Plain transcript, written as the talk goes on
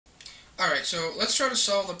Alright, so let's try to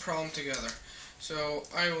solve the problem together. So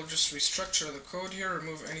I will just restructure the code here,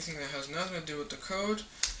 remove anything that has nothing to do with the code,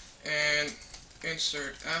 and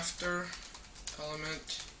insert after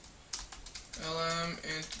element lm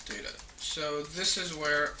into data. So this is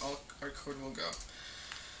where our code will go.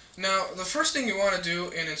 Now, the first thing you want to do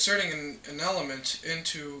in inserting an element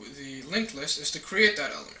into the linked list is to create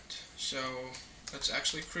that element. So let's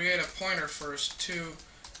actually create a pointer first to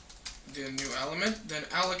the new element, then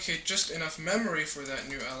allocate just enough memory for that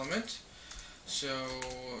new element. So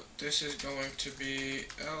this is going to be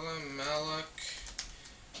lmalloc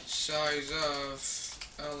size of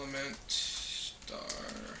element star.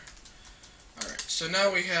 Alright, so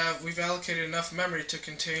now we've allocated enough memory to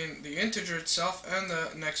contain the integer itself and the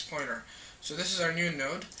next pointer. So this is our new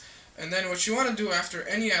node. And then what you want to do after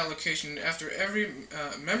any allocation, after every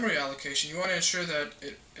memory allocation, you want to ensure that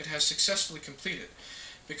it has successfully completed.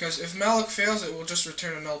 Because if malloc fails, it will just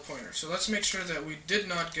return a null pointer. So let's make sure that we did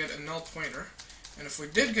not get a null pointer. And if we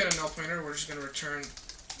did get a null pointer, we're just going to return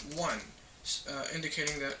 1,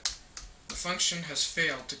 indicating that the function has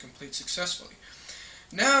failed to complete successfully.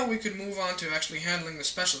 Now we could move on to actually handling the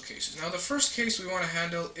special cases. Now the first case we want to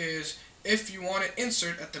handle is if you want to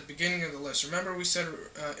insert at the beginning of the list. Remember we said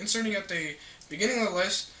inserting at the beginning of the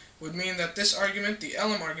list would mean that this argument, the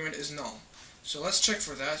lm argument, is null. So let's check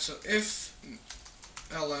for that. So if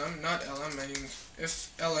lm, not lm, meaning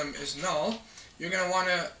if lm is null, you're going to want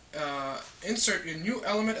to insert your new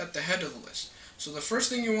element at the head of the list. So the first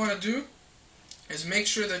thing you want to do is make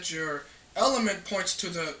sure that your element points to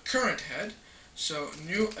the current head. So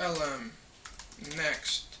new lm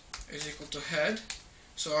next is equal to head.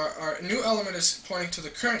 So our new element is pointing to the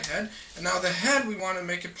current head, and now the head we want to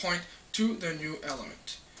make it point to the new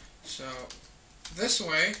element. So this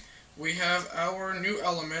way we have our new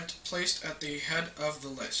element placed at the head of the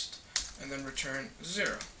list, and then return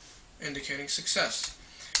 0, indicating success.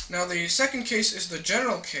 Now the second case is the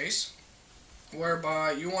general case,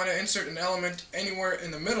 whereby you want to insert an element anywhere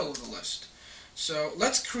in the middle of the list. So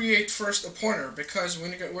let's create first a pointer, because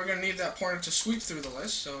we're going to need that pointer to sweep through the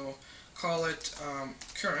list. So call it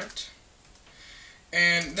current,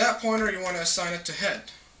 and that pointer you want to assign it to head.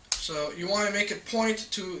 So you want to make it point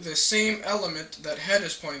to the same element that head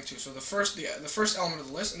is pointing to. So the first element of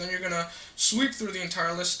the list, and then you're going to sweep through the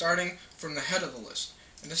entire list starting from the head of the list.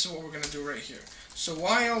 And this is what we're going to do right here. So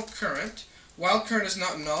while current is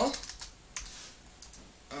not null,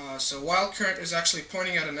 so while current is actually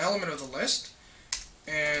pointing at an element of the list,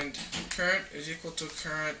 and current is equal to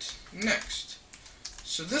current next.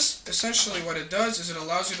 So this, essentially what it does is it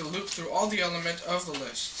allows you to loop through all the element of the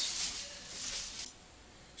list.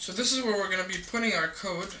 So this is where we're going to be putting our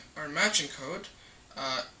code, our matching code,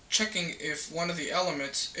 checking if one of the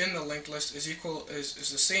elements in the linked list is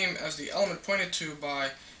the same as the element pointed to by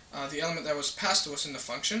the element that was passed to us in the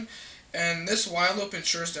function. And this while loop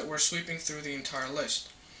ensures that we're sweeping through the entire list.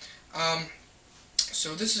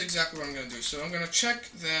 So this is exactly what I'm going to do. So I'm going to check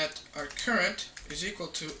that our current is equal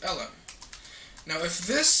to lm. Now if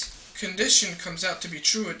this condition comes out to be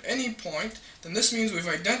true at any point, then this means we've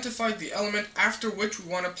identified the element after which we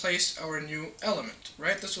want to place our new element,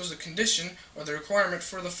 right? This was the condition or the requirement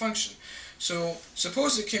for the function. So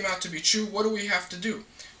suppose it came out to be true, what do we have to do?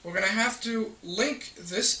 We're going to have to link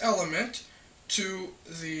this element to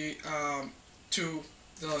the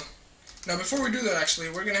now before we do that, actually,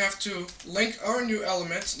 we're going to have to link our new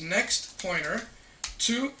element's next pointer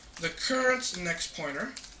to the current next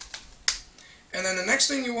pointer. And then the next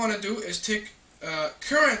thing you want to do is take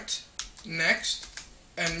current next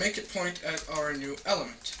and make it point at our new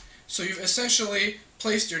element. So you've essentially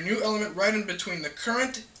placed your new element right in between the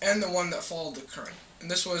current and the one that followed the current.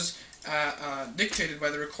 And this was dictated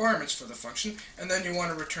by the requirements for the function, and then you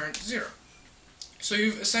want to return 0. So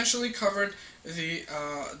you've essentially covered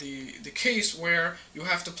the case where you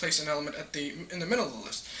have to place an element in the middle of the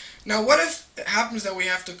list. Now what if it happens that we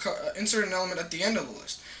have to insert an element at the end of the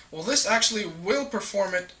list? Well, this actually will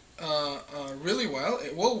perform it really well.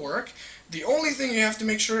 It will work. The only thing you have to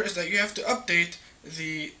make sure is that you have to update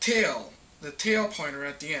the tail pointer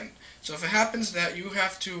at the end. So if it happens that you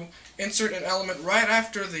have to insert an element right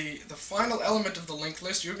after the final element of the linked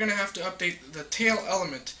list, you're going to have to update the tail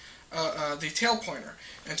element, the tail pointer.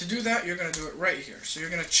 And to do that, you're going to do it right here. So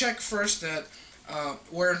you're going to check first that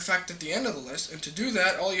we're in fact at the end of the list. And to do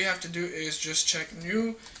that, all you have to do is just check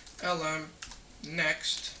new lm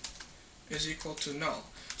next is equal to null.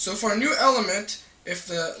 So for a new element, if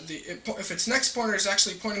its next pointer is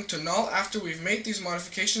actually pointing to null after we've made these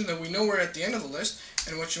modifications, then we know we're at the end of the list.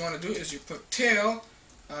 And what you want to do is you put tail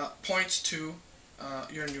points to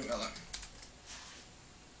your new lm.